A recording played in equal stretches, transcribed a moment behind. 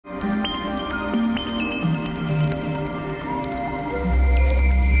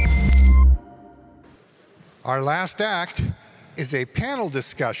Our last act is a panel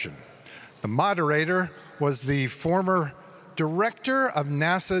discussion. The moderator was the former director of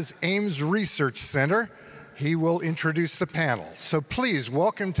NASA's Ames Research Center. He will introduce the panel. So please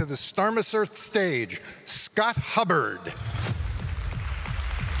welcome to the Starmus Earth stage, Scott Hubbard.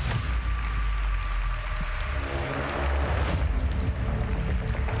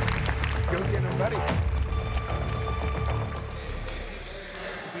 Go get him, buddy.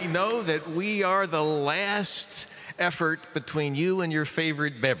 We know that we are the last effort between you and your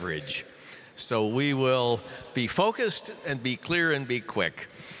favorite beverage. So we will be focused and be clear and be quick.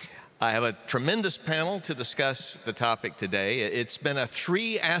 I have a tremendous panel to discuss the topic today. It's been a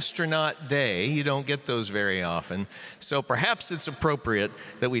 3-astronaut day. You don't get those very often. So perhaps it's appropriate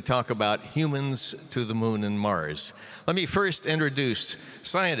that we talk about humans to the moon and Mars. Let me first introduce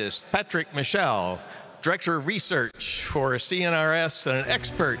scientist Patrick Michel, Director of Research for CNRS and an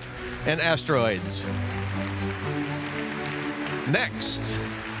expert in asteroids. Next,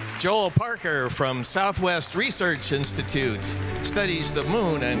 Joel Parker from Southwest Research Institute studies the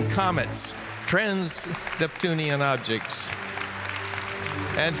moon and comets, Trans-Neptunian objects.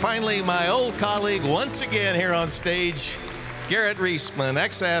 And finally, my old colleague once again here on stage, Garrett Reisman,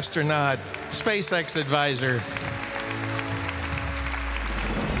 ex-astronaut, SpaceX advisor,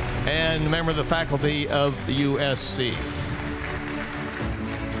 and member of the faculty of the USC.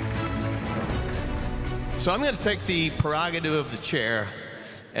 So I'm going to take the prerogative of the chair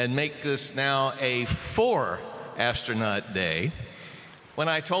and make this now a 4-astronaut day. When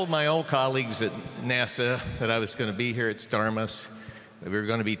I told my old colleagues at NASA that I was going to be here at Starmus, that we were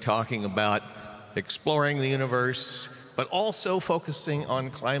going to be talking about exploring the universe, but also focusing on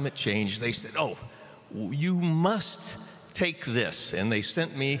climate change, they said, oh, you must take this. And they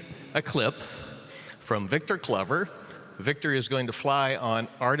sent me a clip from Victor Clover. Victor is going to fly on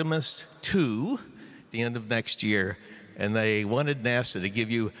Artemis II at the end of next year, and they wanted NASA to give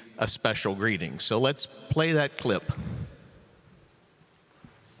you a special greeting. So let's play that clip.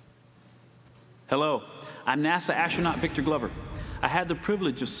 Hello, I'm NASA astronaut Victor Glover. I had the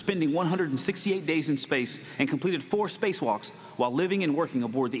privilege of spending 168 days in space and completed 4 spacewalks while living and working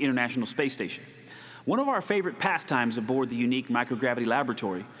aboard the International Space Station. One of our favorite pastimes aboard the unique microgravity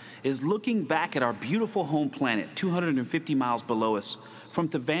laboratory is looking back at our beautiful home planet 250 miles below us from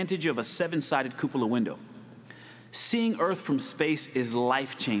the vantage of a 7-sided cupola window. Seeing Earth from space is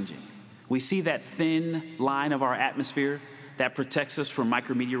life-changing. We see that thin line of our atmosphere that protects us from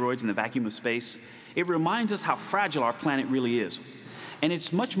micrometeoroids in the vacuum of space. It reminds us how fragile our planet really is. And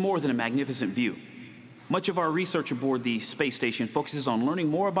it's much more than a magnificent view. Much of our research aboard the space station focuses on learning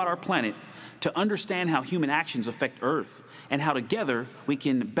more about our planet to understand how human actions affect Earth and how together we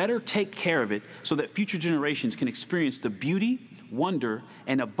can better take care of it so that future generations can experience the beauty, wonder,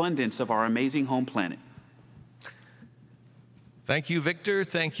 and abundance of our amazing home planet. Thank you, Victor.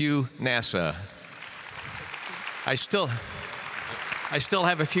 Thank you, NASA. I still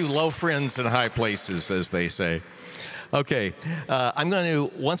have a few low friends in high places, as they say. Okay, I'm going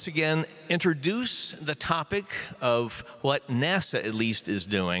to once again introduce the topic of what NASA at least is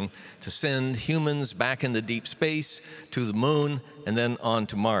doing to send humans back into deep space, to the moon, and then on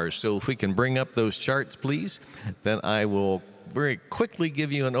to Mars. So if we can bring up those charts, please, then I will very quickly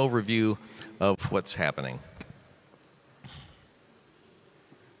give you an overview of what's happening.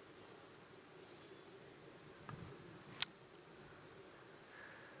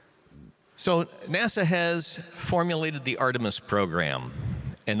 So NASA has formulated the Artemis program,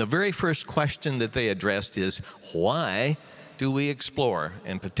 and the very first question that they addressed is, why do we explore?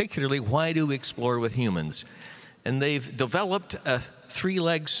 And particularly, why do we explore with humans? And they've developed a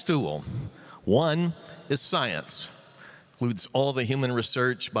 3-leg stool. One is science, includes all the human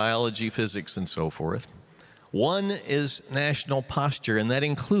research, biology, physics, and so forth. One is national posture, and that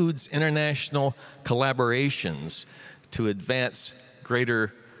includes international collaborations to advance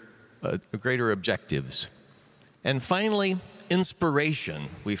greater objectives. And finally, inspiration.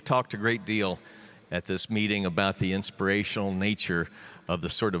 We've talked a great deal at this meeting about the inspirational nature of the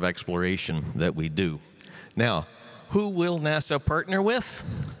sort of exploration that we do. Now, who will NASA partner with?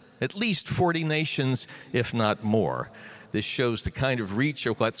 At least 40 nations, if not more. This shows the kind of reach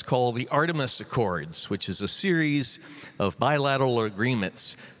of what's called the Artemis Accords, which is a series of bilateral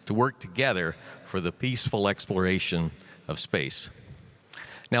agreements to work together for the peaceful exploration of space.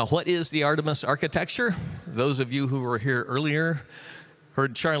 Now, what is the Artemis architecture? Those of you who were here earlier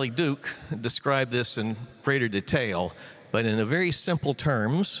heard Charlie Duke describe this in greater detail, but in a very simple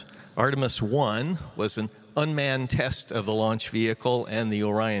terms, Artemis I was an unmanned test of the launch vehicle and the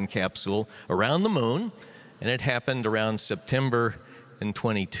Orion capsule around the moon, and it happened around September in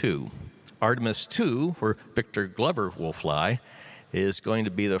 22. Artemis II, where Victor Glover will fly, is going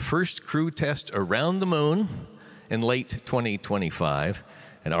to be the first crew test around the moon in late 2025,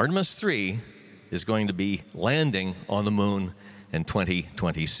 and Artemis III is going to be landing on the moon in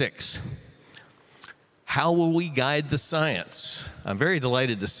 2026. How will we guide the science? I'm very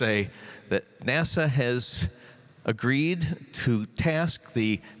delighted to say that NASA has agreed to task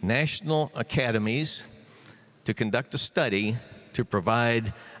the national academies to conduct a study to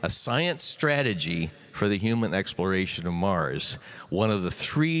provide a science strategy for the human exploration of Mars, one of the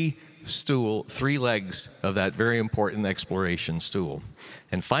three legs of that very important exploration stool.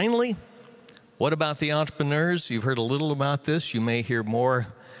 And finally, what about the entrepreneurs? You've heard a little about this. You may hear more.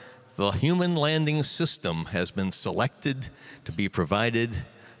 The human landing system has been selected to be provided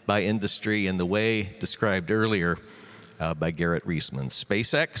by industry in the way described earlier by Garrett Reisman.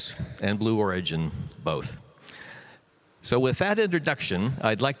 SpaceX and Blue Origin, both. So with that introduction,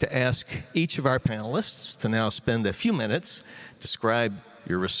 I'd like to ask each of our panelists to now spend a few minutes, describe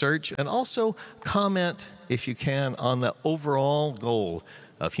your research, and also comment, if you can, on the overall goal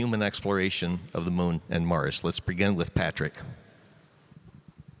of human exploration of the moon and Mars. Let's begin with Patrick.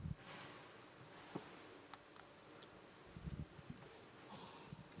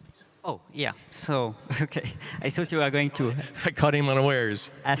 Oh, yeah. So, okay. I thought you were going to I caught him unawares.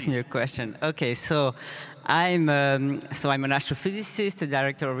 Ask me a question. Okay, so I'm an astrophysicist, a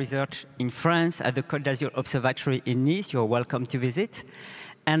director of research in France at the Côte d'Azur Observatory in Nice. You're welcome to visit.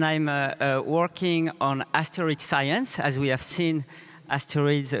 And I'm working on asteroid science. As we have seen,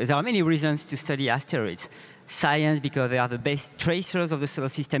 asteroids, there are many reasons to study asteroids. Science, because they are the best tracers of the solar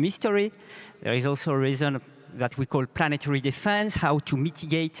system history. There is also a reason that we call planetary defense, how to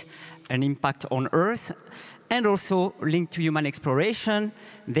mitigate an impact on Earth, and also linked to human exploration.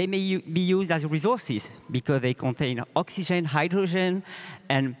 They may be used as resources because they contain oxygen, hydrogen,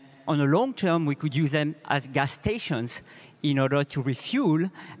 and on the long term, we could use them as gas stations in order to refuel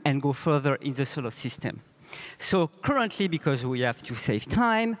and go further in the solar system. So currently, because we have to save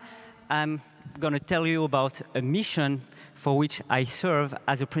time, I'm going to tell you about a mission for which I serve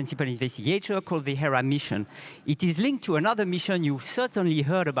as a principal investigator called the HERA mission. It is linked to another mission you've certainly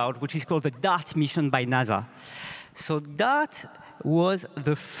heard about, which is called the DART mission by NASA. So DART was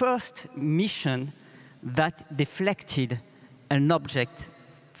the first mission that deflected an object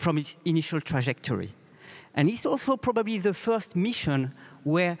from its initial trajectory. And it's also probably the first mission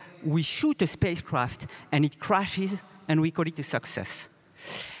where we shoot a spacecraft and it crashes and we call it a success.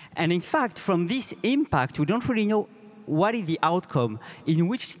 And in fact, from this impact, we don't really know what is the outcome, in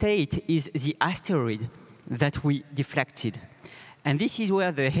which state is the asteroid that we deflected. And this is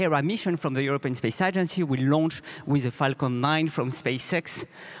where the HERA mission from the European Space Agency will launch with the Falcon 9 from SpaceX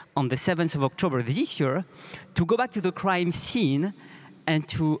on the 7th of October this year to go back to the crime scene and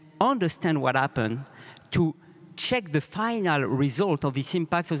to understand what happened, to check the final result of this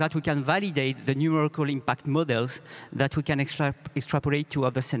impact so that we can validate the numerical impact models that we can extrapolate to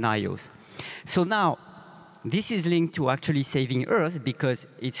other scenarios. So now, this is linked to actually saving Earth because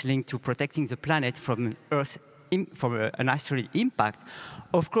it's linked to protecting the planet from an asteroid impact.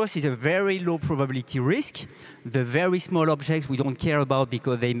 Of course, it's a very low probability risk. The very small objects we don't care about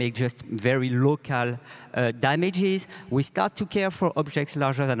because they make just very local damages. We start to care for objects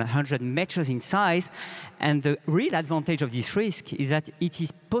larger than 100 meters in size. And the real advantage of this risk is that it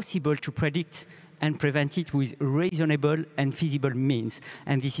is possible to predict and prevent it with reasonable and feasible means.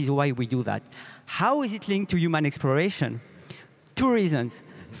 And this is why we do that. How is it linked to human exploration? Two reasons.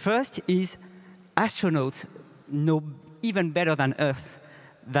 First is astronauts know even better than Earth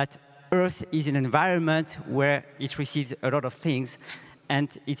that Earth is an environment where it receives a lot of things. And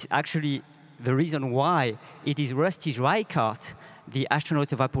it's actually the reason why it is Rusty Schweickart, the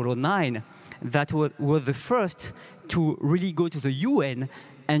astronaut of Apollo 9, that was the first to really go to the UN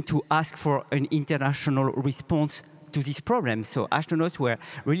and to ask for an international response to this problem. So astronauts were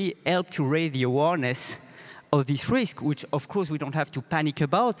really helped to raise the awareness of this risk, which of course we don't have to panic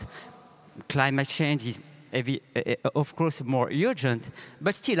about. Climate change is, of course, more urgent.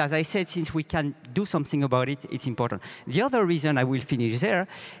 But still, as I said, since we can do something about it, it's important. The other reason I will finish there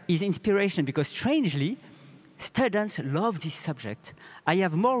is inspiration, because strangely, students love this subject. I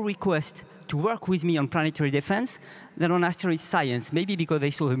have more requests to work with me on planetary defense than on asteroid science. Maybe because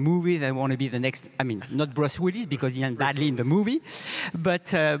they saw the movie, they want to be the next, I mean, not Bruce Willis, because he ended badly in the movie.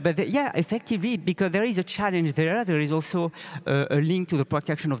 But yeah, effectively, because there is a challenge there. There is also a link to the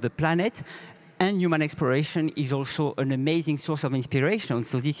protection of the planet. And human exploration is also an amazing source of inspiration.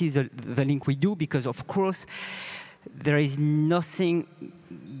 So this is the link we do, because of course, there is nothing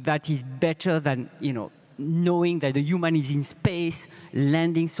that is better than, knowing that the human is in space,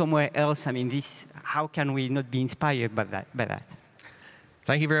 landing somewhere else. I mean, this, how can we not be inspired by that?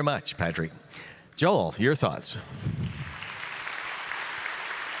 Thank you very much, Patrick. Joel, your thoughts?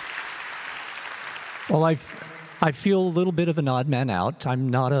 Well, I feel a little bit of an odd man out. I'm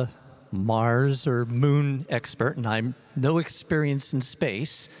not a Mars or moon expert, and I'm no experience in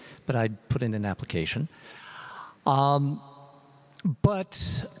space, but I'd put in an application.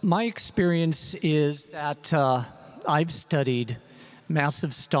 But my experience is that I've studied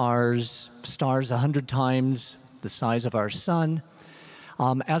massive stars 100 times the size of our sun,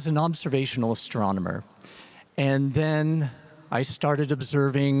 as an observational astronomer. And then I started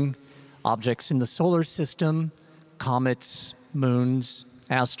observing objects in the solar system, comets, moons,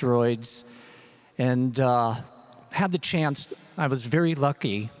 asteroids, and had the chance, I was very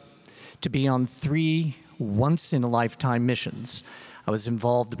lucky to be on 3 once-in-a-lifetime missions. I was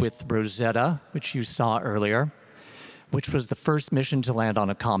involved with Rosetta, which you saw earlier, which was the first mission to land on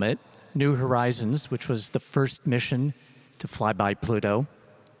a comet, New Horizons, which was the first mission to fly by Pluto,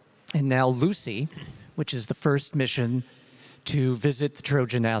 and now Lucy, which is the first mission to visit the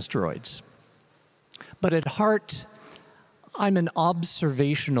Trojan asteroids. But at heart, I'm an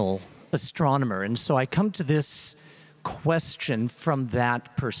observational astronomer, and so I come to this question from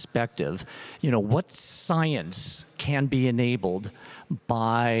that perspective. You know, what science can be enabled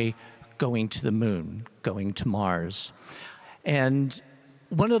by going to the moon, going to Mars? And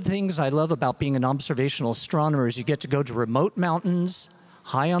one of the things I love about being an observational astronomer is you get to go to remote mountains,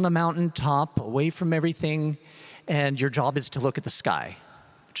 high on a mountaintop, away from everything, and your job is to look at the sky,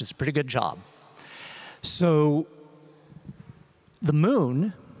 which is a pretty good job. So the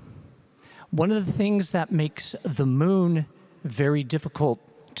moon, one of the things that makes the moon very difficult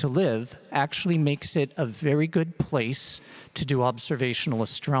to live actually makes it a very good place to do observational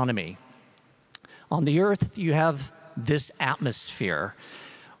astronomy. On the Earth, you have this atmosphere,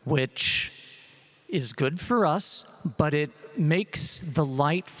 which is good for us, but it makes the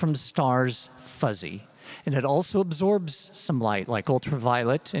light from stars fuzzy. And it also absorbs some light, like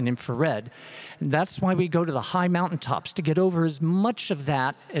ultraviolet and infrared. And that's why we go to the high mountaintops, to get over as much of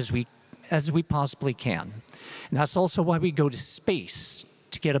that as we possibly can. And that's also why we go to space,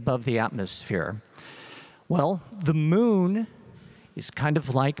 to get above the atmosphere. Well, the moon is kind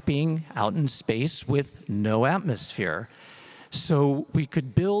of like being out in space with no atmosphere. So we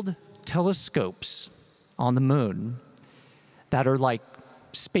could build telescopes on the moon that are like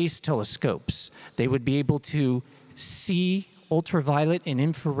space telescopes. They would be able to see ultraviolet and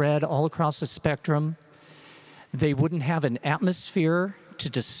infrared all across the spectrum. They wouldn't have an atmosphere to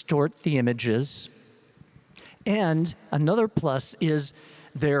distort the images. And another plus is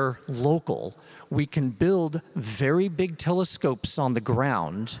they're local. We can build very big telescopes on the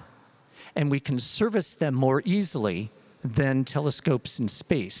ground, and we can service them more easily than telescopes in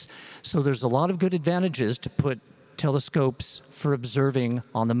space. So there's a lot of good advantages to put telescopes for observing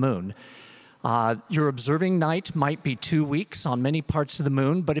on the moon. Your observing night might be 2 weeks on many parts of the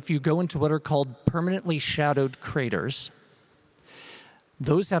moon, but if you go into what are called permanently shadowed craters,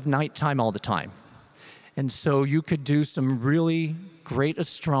 those have nighttime all the time. And so you could do some really great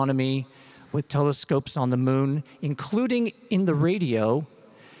astronomy with telescopes on the moon, including in the radio,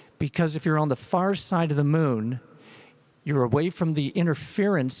 because if you're on the far side of the moon, you're away from the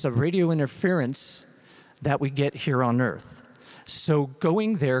interference, of radio interference, that we get here on Earth. So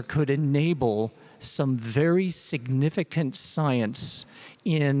going there could enable some very significant science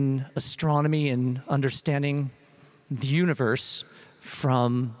in astronomy and understanding the universe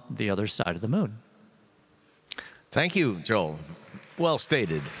from the other side of the moon. Thank you, Joel. Well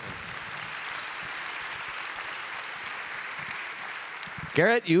stated.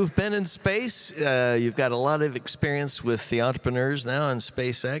 Garrett, you've been in space. You've got a lot of experience with the entrepreneurs now in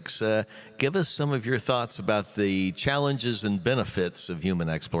SpaceX. Give us some of your thoughts about the challenges and benefits of human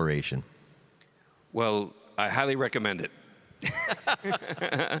exploration. Well, I highly recommend it.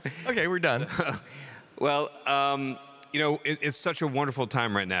 Okay, we're done. Well, you know, it's such a wonderful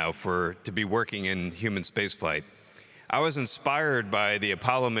time right now to be working in human spaceflight. I was inspired by the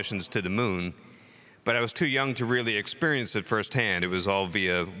Apollo missions to the moon, but I was too young to really experience it firsthand. It was all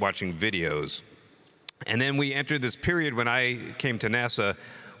via watching videos. And then we entered this period when I came to NASA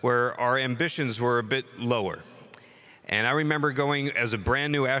where our ambitions were a bit lower. And I remember going as a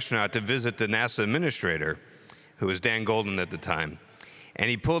brand new astronaut to visit the NASA administrator, who was Dan Golden at the time. And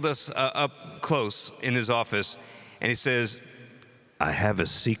he pulled us up close in his office, and he says, "I have a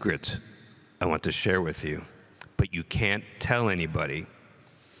secret I want to share with you, but you can't tell anybody."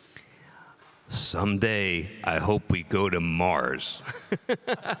 someday I hope we go to Mars.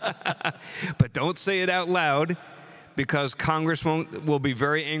 But don't say it out loud, because Congress will be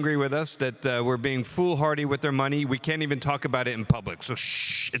very angry with us that we're being foolhardy with their money. We can't even talk about it in public, so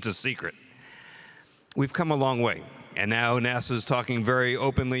shh, it's a secret. We've come a long way, and now NASA is talking very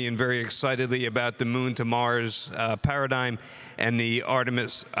openly and very excitedly about the Moon to Mars paradigm and the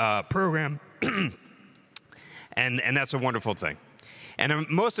Artemis program, and that's a wonderful thing. And I'm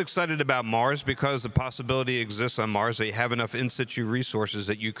most excited about Mars because the possibility exists on Mars that you have enough in situ resources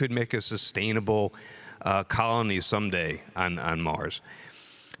that you could make a sustainable colony someday on Mars.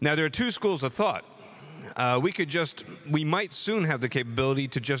 Now, there are two schools of thought. We might soon have the capability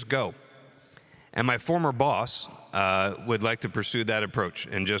to just go. And my former boss would like to pursue that approach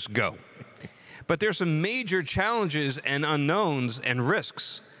and just go. But there's some major challenges and unknowns and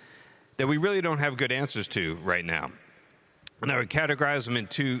risks that we really don't have good answers to right now. And I would categorize them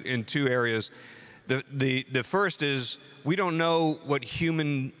in two areas. The first is we don't know what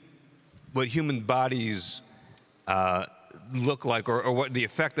human bodies look like, or what the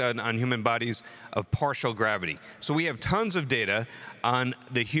effect on human bodies of partial gravity. So we have tons of data on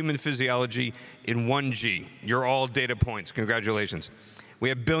the human physiology in 1G. You're all data points. Congratulations. We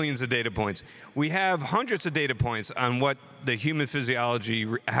have billions of data points. We have hundreds of data points on what the human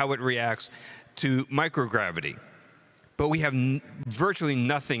physiology, how it reacts to microgravity. But we have virtually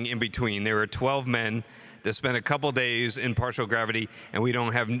nothing in between. There are 12 men that spent a couple days in partial gravity, and we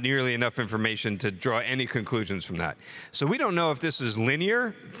don't have nearly enough information to draw any conclusions from that. So we don't know if this is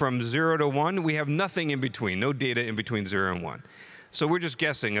linear from 0 to 1. We have nothing in between, no data in between 0 and 1. So we're just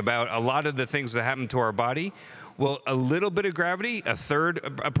guessing about a lot of the things that happen to our body. Will a little bit of gravity, a third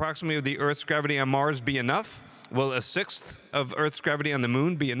approximately of the Earth's gravity on Mars, be enough? Will a sixth of Earth's gravity on the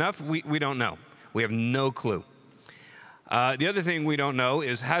Moon be enough? We don't know. We have no clue. The other thing we don't know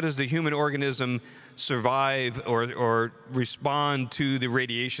is, how does the human organism survive or respond to the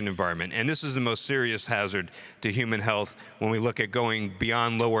radiation environment? And this is the most serious hazard to human health when we look at going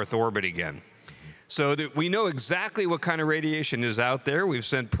beyond low Earth orbit again. So that we know exactly what kind of radiation is out there. We've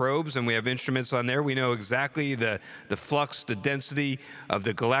sent probes and we have instruments on there. We know exactly the flux, the density of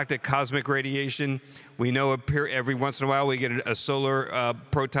the galactic cosmic radiation. We know every once in a while we get a solar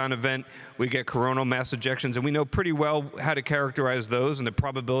proton event. We get coronal mass ejections, and we know pretty well how to characterize those and the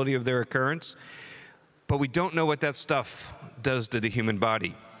probability of their occurrence. But we don't know what that stuff does to the human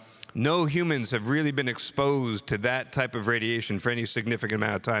body. No humans have really been exposed to that type of radiation for any significant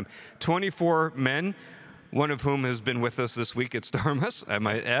amount of time. 24 men, one of whom has been with us this week at Starmus, I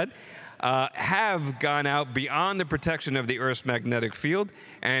might add, have gone out beyond the protection of the Earth's magnetic field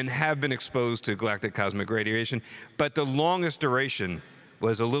and have been exposed to galactic cosmic radiation. But the longest duration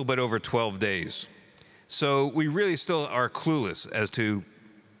was a little bit over 12 days. So we really still are clueless as to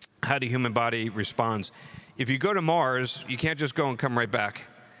how the human body responds. If you go to Mars, you can't just go and come right back.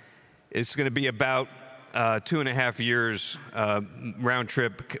 It's going to be about 2.5 years round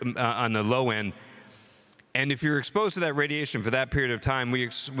trip on the low end. And if you're exposed to that radiation for that period of time,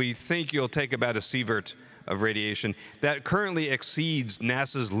 we think you'll take about a sievert of radiation. That currently exceeds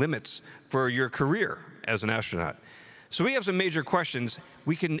NASA's limits for your career as an astronaut. So we have some major questions.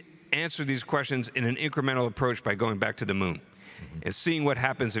 We can answer these questions in an incremental approach by going back to the Moon and seeing what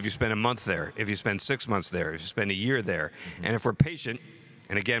happens if you spend a month there, if you spend 6 months there, if you spend a year there. And if we're patient,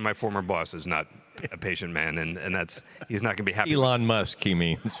 and again, my former boss is not a patient man, and he's not going to be happy. Elon Musk, he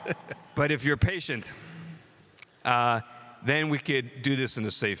means. But if you're patient, then we could do this in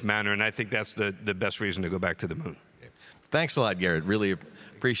a safe manner, and I think that's the best reason to go back to the Moon. Thanks a lot, Garrett. Really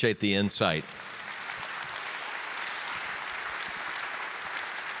appreciate the insight.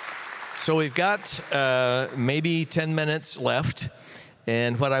 So we've got maybe 10 minutes left,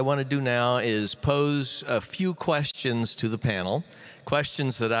 and what I want to do now is pose a few questions to the panel.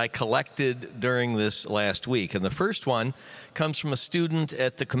 Questions that I collected during this last week. And the first one comes from a student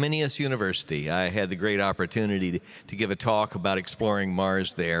at the Comenius University. I had the great opportunity to give a talk about exploring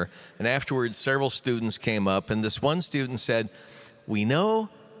Mars there. And afterwards, several students came up, and this one student said, "We know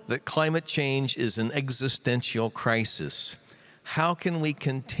that climate change is an existential crisis. How can we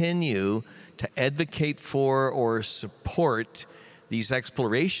continue to advocate for or support these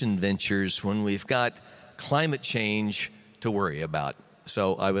exploration ventures when we've got climate change to worry about?"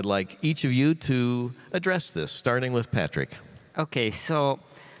 So I would like each of you to address this, starting with Patrick. Okay, so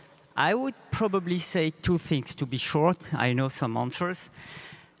I would probably say two things to be short. I know some answers.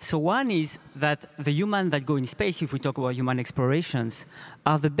 So one is that the humans that go in space, if we talk about human explorations,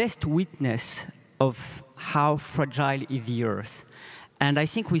 are the best witness of how fragile is the Earth. And I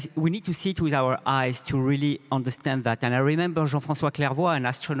think we need to see it with our eyes to really understand that. And I remember Jean-François Clairvoy, an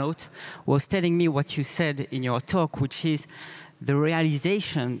astronaut, was telling me what you said in your talk, which is the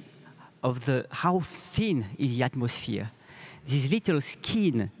realization of how thin is the atmosphere. This little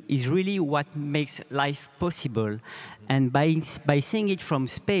skin is really what makes life possible. And by seeing it from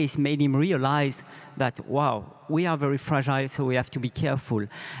space made him realize that, wow, we are very fragile, so we have to be careful.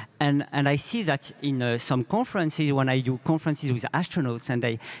 And I see that in some conferences, when I do conferences with astronauts, and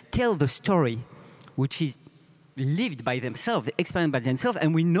they tell the story, which is lived by themselves, experienced by themselves,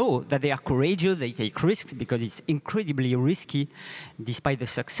 and we know that they are courageous, they take risks, because it's incredibly risky, despite the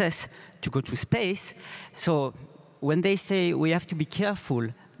success, to go to space. So when they say we have to be careful,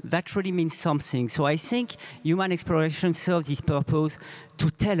 that really means something. So I think human exploration serves this purpose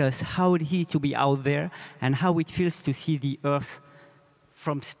to tell us how it is to be out there and how it feels to see the Earth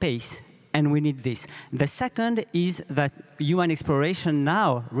from space. And we need this. The second is that human exploration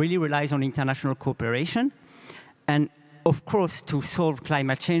now really relies on international cooperation. And of course, to solve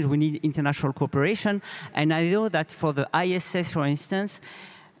climate change, we need international cooperation. And I know that for the ISS, for instance,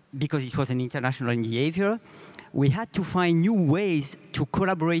 because it was an international behavior, we had to find new ways to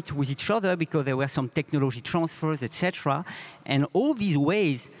collaborate with each other because there were some technology transfers, etc. And all these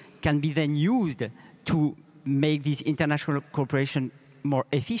ways can be then used to make this international cooperation more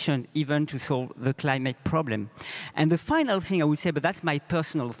efficient, even to solve the climate problem. And the final thing I would say, but that's my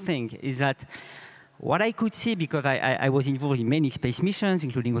personal thing, is that what I could see, because I was involved in many space missions,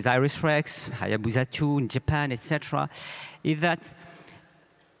 including with OSIRIS-REx, Hayabusa 2 in Japan, etc., is that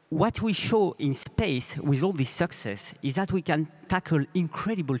what we show in space with all this success is that we can tackle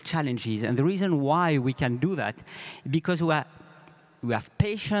incredible challenges. And the reason why we can do that is because we have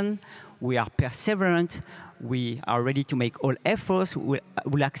patience, we are perseverant, we are ready to make all efforts,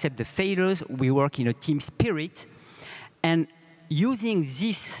 we'll accept the failures, we work in a team spirit. And using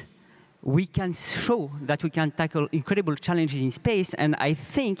this, we can show that we can tackle incredible challenges in space. And I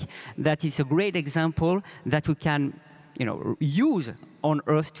think that it's a great example that we can use on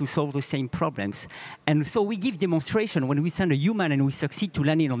Earth to solve the same problems. And so we give demonstration when we send a human and we succeed to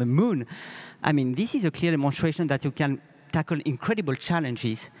landing on the moon. I mean, this is a clear demonstration that you can tackle incredible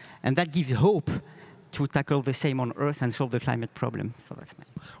challenges, and that gives hope to tackle the same on Earth and solve the climate problem. So that's my...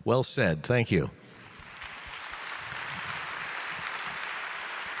 Well said. Thank you.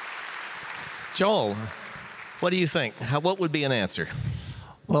 Joel, what do you think? What would be an answer?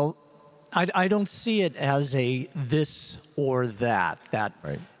 Well, I don't see it as a this or that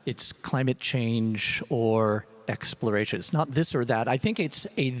right. It's climate change or exploration. It's not this or that. I think it's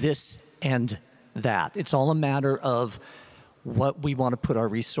a this and that. It's all a matter of what we want to put our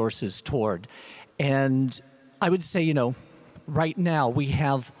resources toward. And I would say, right now we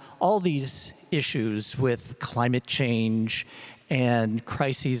have all these issues with climate change and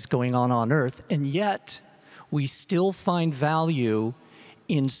crises going on Earth, and yet we still find value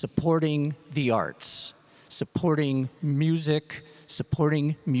in supporting the arts, supporting music,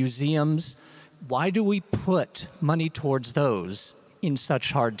 supporting museums. Why do we put money towards those in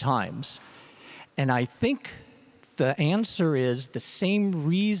such hard times? And I think the answer is the same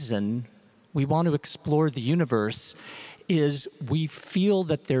reason we want to explore the universe is we feel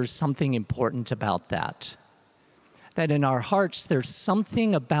that there's something important about that. That in our hearts, there's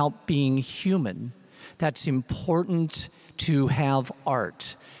something about being human that's important to have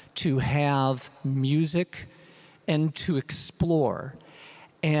art, to have music, and to explore.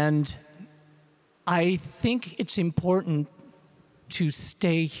 And I think it's important to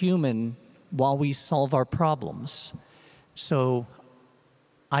stay human while we solve our problems. So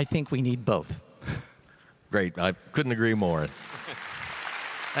I think we need both. Great. I couldn't agree more.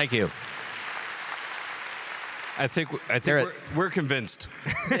 Thank you. I think we're convinced.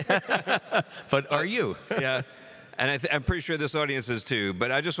 But are you? Yeah. And I'm pretty sure this audience is too,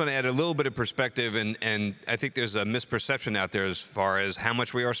 but I just want to add a little bit of perspective, and I think there's a misperception out there as far as how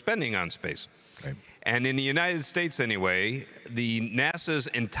much we are spending on space. Right. And in the United States anyway, the NASA's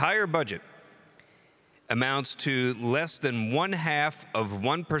entire budget amounts to less than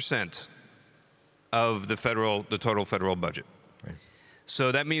 0.5% of the total federal budget. Right.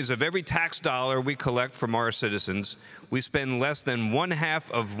 So that means of every tax dollar we collect from our citizens, we spend less than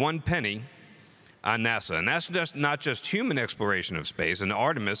 1/2 penny on NASA. And that's not just human exploration of space. And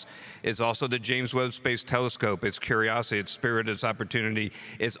Artemis is also the James Webb Space Telescope. It's Curiosity, it's Spirit, it's Opportunity.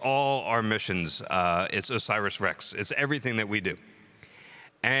 It's all our missions. It's OSIRIS-REx. It's everything that we do.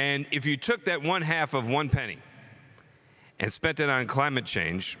 And if you took that 1/2 penny and spent it on climate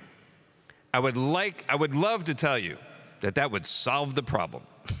change, I would love to tell you that that would solve the problem.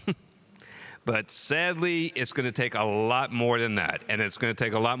 But sadly, it's going to take a lot more than that, and it's going to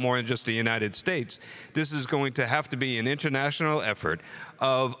take a lot more than just the United States. This is going to have to be an international effort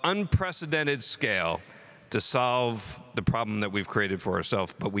of unprecedented scale to solve the problem that we've created for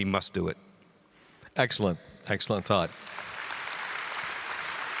ourselves, but we must do it. Excellent, excellent thought.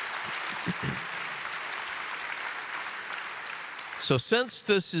 So since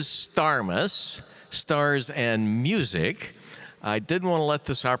this is Starmus, Stars and Music, I didn't want to let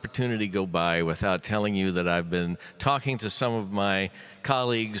this opportunity go by without telling you that I've been talking to some of my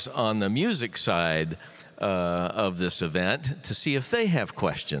colleagues on the music side of this event to see if they have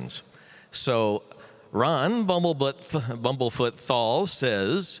questions. So Ron Bumblefoot Thal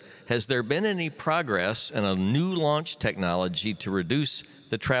says, has there been any progress in a new launch technology to reduce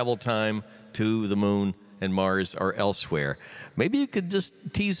the travel time to the moon and Mars or elsewhere? Maybe you could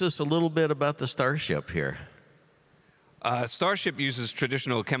just tease us a little bit about the Starship here. Starship uses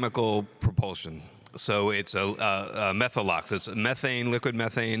traditional chemical propulsion. So it's a methalox. It's methane, liquid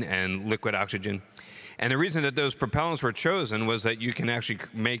methane, and liquid oxygen. And the reason that those propellants were chosen was that you can actually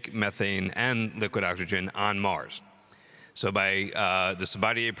make methane and liquid oxygen on Mars. So by the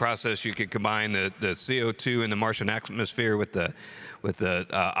Sabatier process, you could combine the CO2 in the Martian atmosphere with the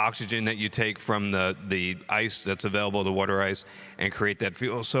oxygen that you take from the ice that's available, the water ice, and create that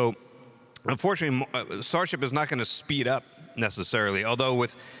fuel. So unfortunately, Starship is not going to speed up necessarily, although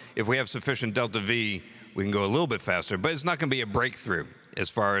if we have sufficient delta V, we can go a little bit faster, but it's not going to be a breakthrough as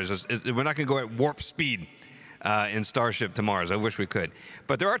far as, we're not going to go at warp speed in Starship to Mars. I wish we could.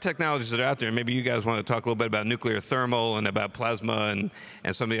 But there are technologies that are out there. Maybe you guys want to talk a little bit about nuclear thermal and about plasma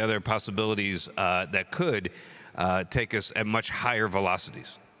and some of the other possibilities that could take us at much higher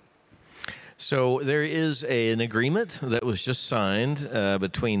velocities. So there is an agreement that was just signed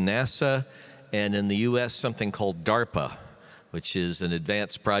between NASA and in the U.S. something called DARPA, which is an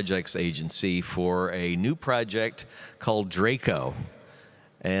advanced projects agency for a new project called Draco.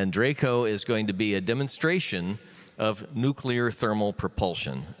 And Draco is going to be a demonstration of nuclear thermal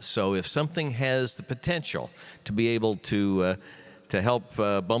propulsion. So if something has the potential to be able to help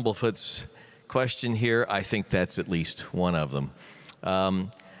Bumblefoot's question here, I think that's at least one of them.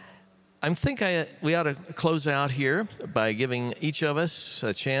 I think we ought to close out here by giving each of us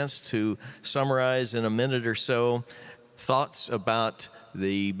a chance to summarize in a minute or so thoughts about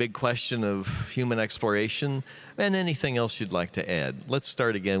the big question of human exploration and anything else you'd like to add. Let's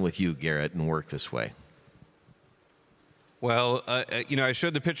start again with you, Garrett, and work this way. Well, you know, I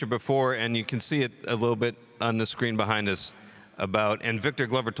showed the picture before, and you can see it a little bit on the screen behind us about, and Victor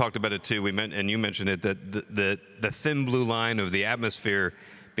Glover talked about it too, and you mentioned it, that the thin blue line of the atmosphere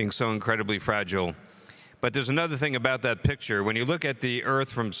being so incredibly fragile. But there's another thing about that picture. When you look at the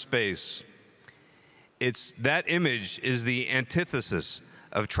Earth from space, that image is the antithesis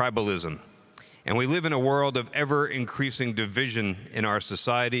of tribalism. And we live in a world of ever-increasing division in our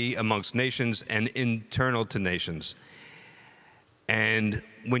society, amongst nations, and internal to nations. And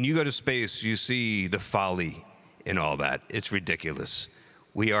when you go to space, you see the folly in all that. It's ridiculous.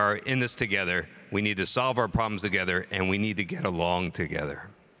 We are in this together. We need to solve our problems together, and we need to get along together.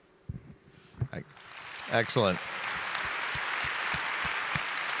 Excellent.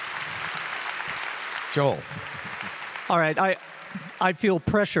 Joel. All right, I feel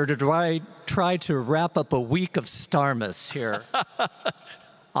pressure to try to wrap up a week of Starmus here.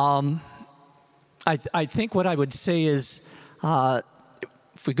 I think what I would say is,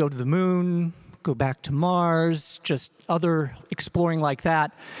 if we go to the moon, go back to Mars, just other exploring like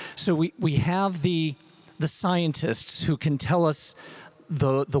that. So we have the scientists who can tell us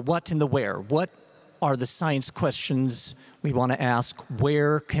the what and the where. What are the science questions we want to ask?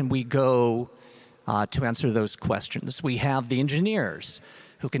 Where can we go to answer those questions? We have the engineers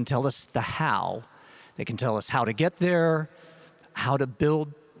who can tell us the how. They can tell us how to get there, how to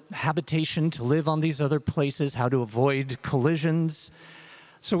build habitation to live on these other places, how to avoid collisions.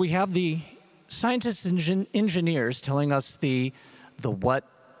 So we have the scientists and engineers telling us the what,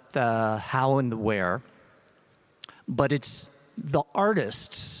 the how, and the where. But it's the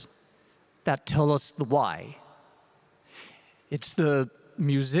artists that tell us the why. It's the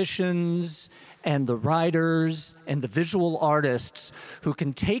musicians and the writers and the visual artists who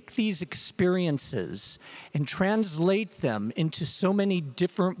can take these experiences and translate them into so many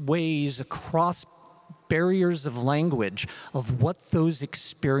different ways across barriers of language of what those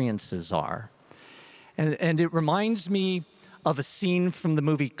experiences are. And it reminds me of a scene from the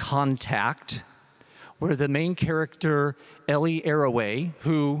movie Contact, where the main character, Ellie Arroway,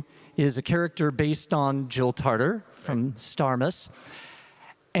 who is a character based on Jill Tarter from Starmus,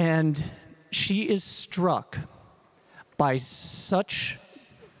 and she is struck by such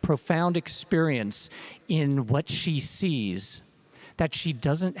profound experience in what she sees that she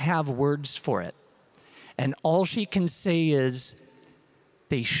doesn't have words for it. And all she can say is,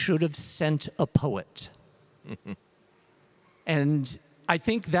 they should have sent a poet. And I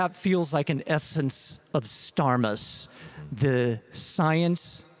think that feels like an essence of Starmus, the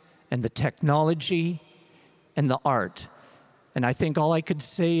science and the technology and the art. And I think all I could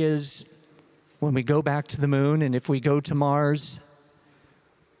say is, when we go back to the moon and if we go to Mars,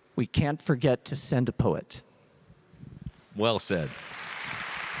 we can't forget to send a poet. Well said.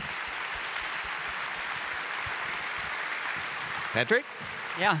 Patrick?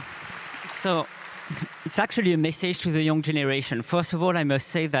 Yeah. So it's actually a message to the young generation. First of all, I must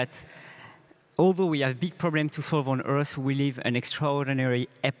say that although we have big problems to solve on Earth, we live an extraordinary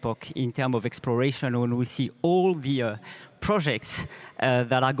epoch in terms of exploration when we see all the projects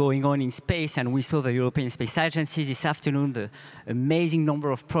that are going on in space. And we saw the European Space Agency this afternoon, the amazing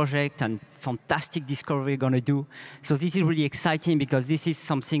number of projects and fantastic discovery we're going to do. So this is really exciting because this is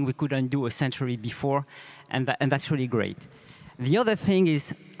something we couldn't do a century before, and that's really great. The other thing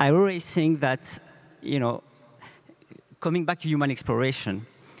is, I always think that, you know, coming back to human exploration,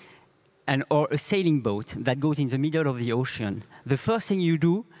 or a sailing boat that goes in the middle of the ocean, the first thing you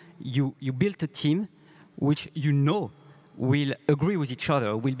do, you build a team which you know will agree with each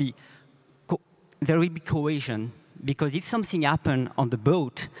other, there will be cohesion, because if something happens on the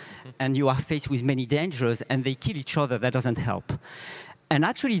boat and you are faced with many dangers and they kill each other, that doesn't help. And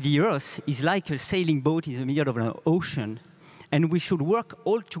actually the Earth is like a sailing boat in the middle of an ocean, and we should work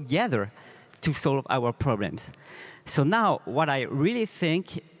all together to solve our problems. So now, what I really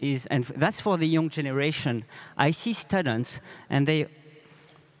think is, and that's for the young generation, I see students, and they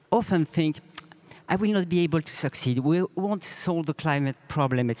often think, I will not be able to succeed. We won't solve the climate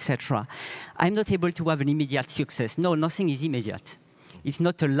problem, etc. I'm not able to have an immediate success. No, nothing is immediate. It's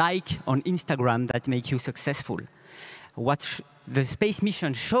not a like on Instagram that makes you successful. What the space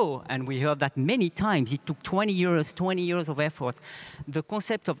mission show, and we heard that many times, it took 20 years of effort. The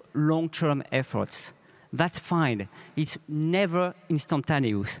concept of long-term efforts, that's fine. It's never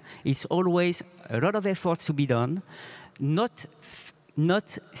instantaneous. It's always a lot of efforts to be done, not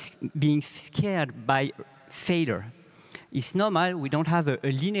being scared by failure. It's normal. We don't have a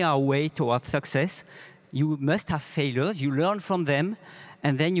linear way towards success. You must have failures. You learn from them,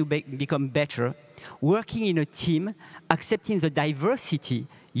 and then you become better. Working in a team, accepting the diversity,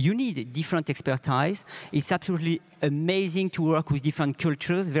 you need different expertise. It's absolutely amazing to work with different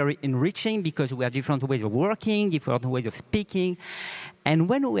cultures, very enriching because we have different ways of working, different ways of speaking. And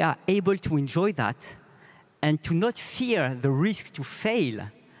when we are able to enjoy that and to not fear the risk to fail,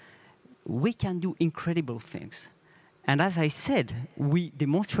 we can do incredible things. And as I said, we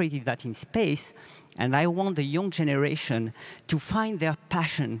demonstrated that in space, and I want the young generation to find their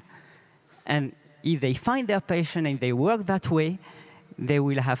passion. And if they find their passion and they work that way, they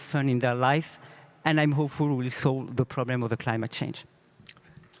will have fun in their life, and I'm hopeful we'll solve the problem of the climate change.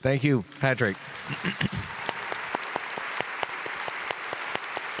 Thank you, Patrick.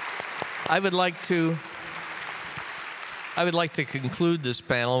 I would like to conclude this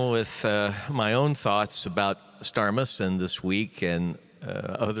panel with my own thoughts about Starmus and this week and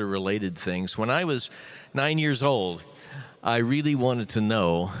other related things. When I was 9 years old, I really wanted to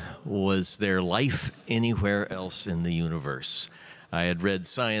know, was there life anywhere else in the universe? I had read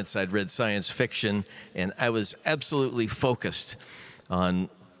science, I'd read science fiction, and I was absolutely focused on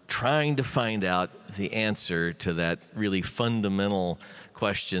trying to find out the answer to that really fundamental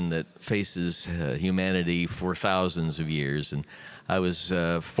question that faces humanity for thousands of years. And I was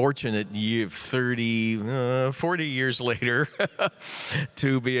fortunate 40 years later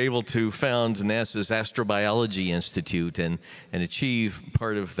to be able to found NASA's Astrobiology Institute and achieve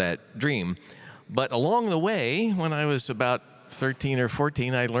part of that dream. But along the way, when I was about 13 or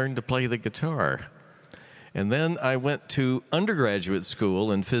 14, I learned to play the guitar. And then I went to undergraduate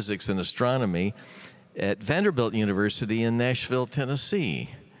school in physics and astronomy at Vanderbilt University in Nashville,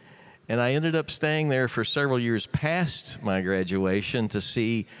 Tennessee. And I ended up staying there for several years past my graduation to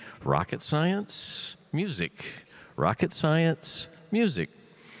see rocket science, music, rocket science, music.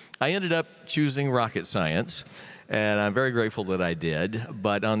 I ended up choosing rocket science, and I'm very grateful that I did.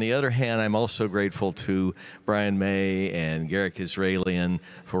 But on the other hand, I'm also grateful to Brian May and Garrett Reisman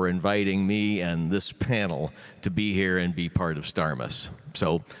for inviting me and this panel to be here and be part of Starmus.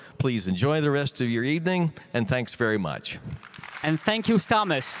 So please enjoy the rest of your evening, and thanks very much. And thank you,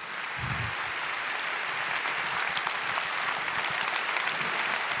 Starmus.